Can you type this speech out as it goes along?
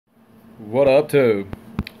What up to?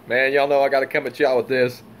 Man, y'all know I gotta come at y'all with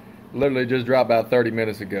this. Literally just dropped about 30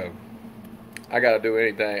 minutes ago. I gotta do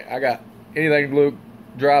anything. Anything Luke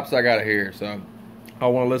drops, I gotta hear. So I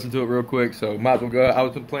want to listen to it real quick. So might as well go. I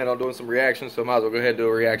was planning on doing some reactions, so might as well go ahead and do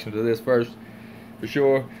a reaction to this first, for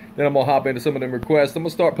sure. Then I'm gonna hop into some of them requests. I'm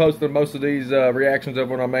gonna start posting most of these reactions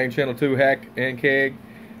over on our main channel too, Hack and Keg,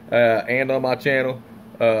 and on my channel.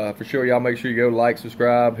 For sure, y'all make sure you go like,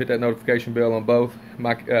 subscribe, hit that notification bell on both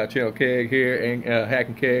my channel Keg here and Hack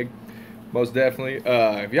and Keg, most definitely.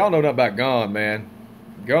 If y'all know nothing about Gawne, man,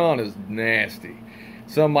 Gawne is nasty.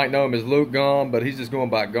 Some might know him as Luke Gawne, but he's just going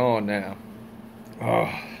by Gawne now.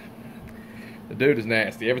 Oh, the dude is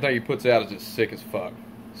nasty. Everything he puts out is just sick as fuck.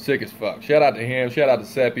 Sick as fuck. Shout out to him. Shout out to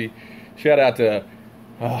Seppi. Shout out to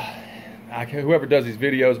whoever does these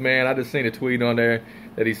videos, man. I just seen a tweet on there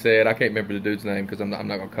that he said, I can't remember the dude's name because I'm not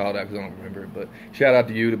going to call it out because I don't remember it. But shout out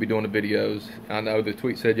to you to be doing the videos. I know the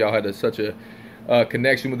tweet said y'all had such a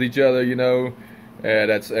connection with each other, you know.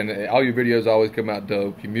 And all your videos always come out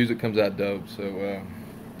dope. Your music comes out dope. So,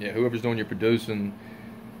 yeah, whoever's doing your producing,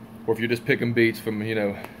 or if you're just picking beats from, you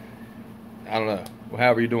know, I don't know,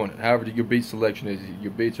 however you're doing it, however your beat selection is,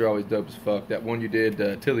 your beats are always dope as fuck. That one you did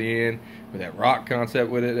till the end with that rock concept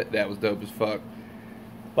with it, that was dope as fuck.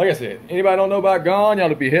 Like I said, anybody don't know about Gawne, y'all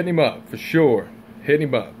to be hitting him up for sure. Hitting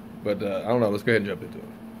him up. But I don't know, let's go ahead and jump into it.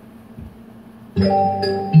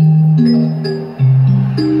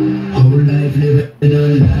 Whole life living a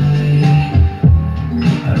lie.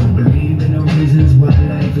 I don't believe in the reasons why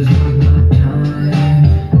life is worth my time.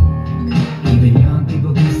 Even young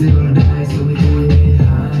people can still die, so we go and get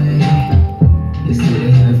high. They say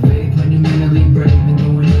they have faith when you're mentally brave and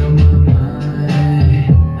going out of my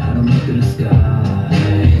mind. I don't look to the sky.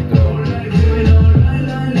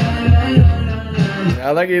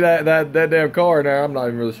 I think that damn car now, I'm not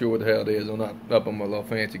even really sure what the hell it is. I'm not up on my little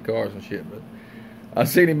fancy cars and shit, but I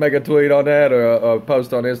seen him make a tweet on that or a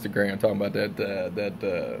post on Instagram talking about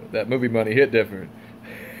that movie money hit different.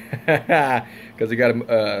 Because he got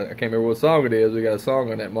I can't remember what song it is. We got a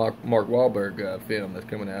song on that Mark Wahlberg film that's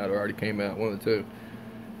coming out or already came out, one of the two.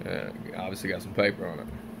 Obviously got some paper on it.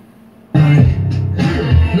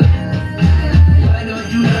 Why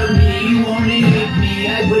don't you love me? You only hate me.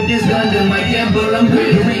 I put this gun to my temple. I'm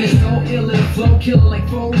crazy. The rain is so ill, the flow killing like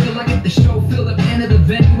for real. I get the show filled up, end of the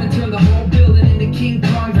venue and turn the whole building into King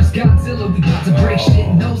Kong vs Godzilla. We got to break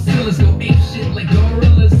shit, no ceilings, go ape shit like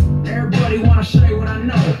gorillas. Everybody wanna show you what I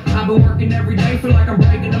know. I've been working every day, feel like I'm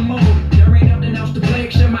breaking the mold. There ain't nothing else to play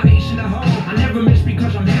except my ace in the hole. I never miss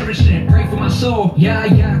because I'm perishing. Pray for my soul. Yeah,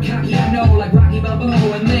 cocky I know, like Rocky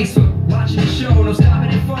Balboa. And thanks for watching the show. No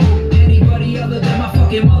stopping it, foe. Anybody other than my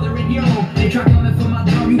fucking mother and yo. They try coming for my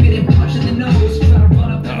dome, you get punched in the nose. Try to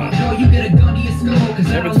run up at my door, you get a gun to your skull. Cause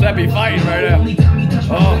Him and Seppi fighting right now. Only time you touch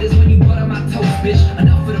my foot is when you butter my toast, bitch.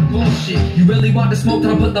 Enough of the bullshit. You really want the smoke,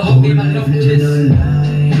 then I'll put the whole game out of just.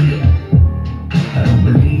 I don't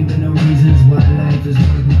believe in the reasons why life is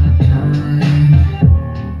worth my time.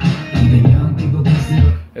 Even young people can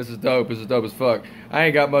still. This is dope. This is dope as fuck. I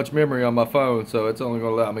ain't got much memory on my phone, so it's only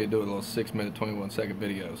gonna allow me to do a little 6-minute, 21-second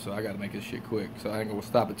video. So I gotta make this shit quick. So I ain't gonna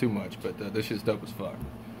stop it too much. But this shit's dope as fuck.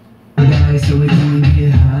 So we going to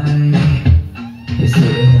get high. They say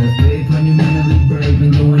they have faith when you're mentally brave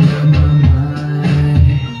and going out of my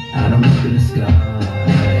mind. I don't look to the sky.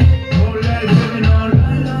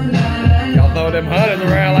 Y'all throw them hunters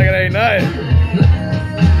around like it ain't nothing.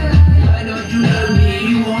 Why don't you love me?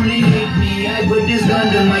 You only hate me. I put this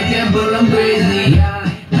gun to my temple. I'm crazy.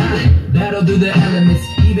 Battle through the elements.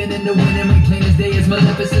 Even in the winter, my plainest day is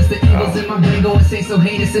maleficence. The evils in my brain go insane, so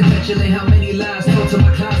heinous and petulant. How many lies told to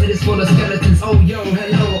my closet is full of skeletons. Oh yo,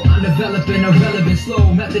 hello, I'm developing a relevant,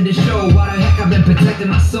 slow method to show why the heck I've been protecting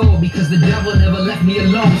my soul. Because the devil never left me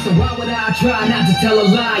alone. So why would I try not to tell a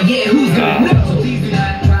lie? Yeah, who's gonna know? So please do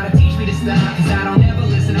not try to teach me to stop. Cause I don't ever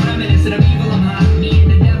listen. I'm reminiscent of evil. I'm hot. Me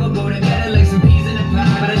and the devil go together like some peas in a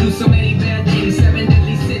pie. But I do so many bad things. 7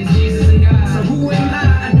 deadly sins, Jesus and God. So who am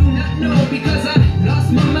I? I do not know because I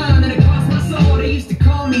lost my mind and it cost my soul. They used to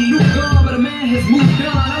call me Luke Gawne, but a man has moved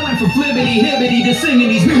on. I went from flibbity hibbity to singing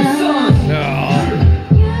these new songs.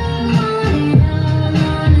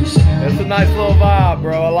 It's a nice little vibe,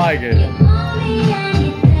 bro. I like it.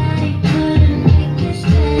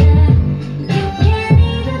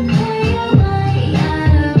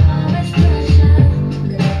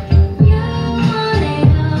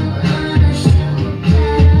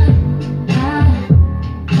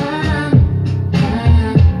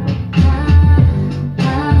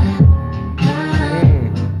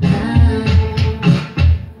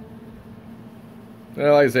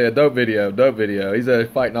 like I I said, dope video, dope video. He's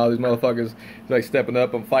fighting all these motherfuckers. He's like stepping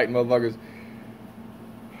up and fighting motherfuckers.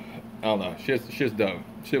 I don't know. Shit's dope.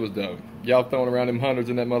 Shit was dope. Y'all throwing around them hundreds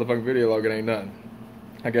in that motherfucking video log, it ain't nothing.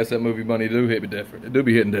 I guess that movie money do hit me different. It do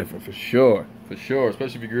be hitting different for sure. For sure.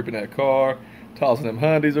 Especially if you're gripping that car, tossing them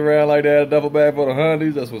hundies around like that, a duffel bag full of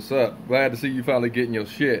hundies. That's what's up. Glad to see you finally getting your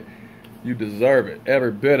shit. You deserve it.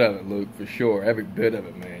 Every bit of it, Luke, for sure. Every bit of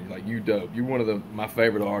it, man. Like, you dope. You one of my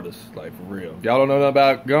favorite artists, like, for real. If y'all don't know nothing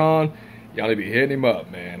about Gawne, y'all need to be hitting him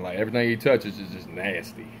up, man. Like, everything he touches is just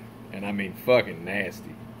nasty. And I mean fucking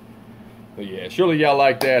nasty. But yeah, surely y'all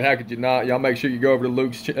like that. How could you not? Y'all make sure you go over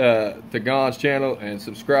to Gawne's channel and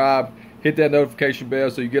subscribe. Hit that notification bell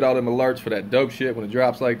so you get all them alerts for that dope shit when it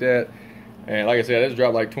drops like that. And like I said, this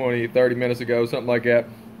dropped like 20, 30 minutes ago, something like that.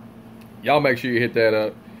 Y'all make sure you hit that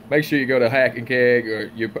up. Make sure you go to Hack and Keg,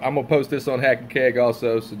 or I'm going to post this on Hack and Keg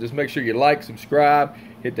also. So just make sure you like, subscribe,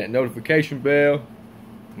 hit that notification bell.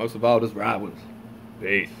 Most of all, just ride with us.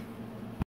 Peace.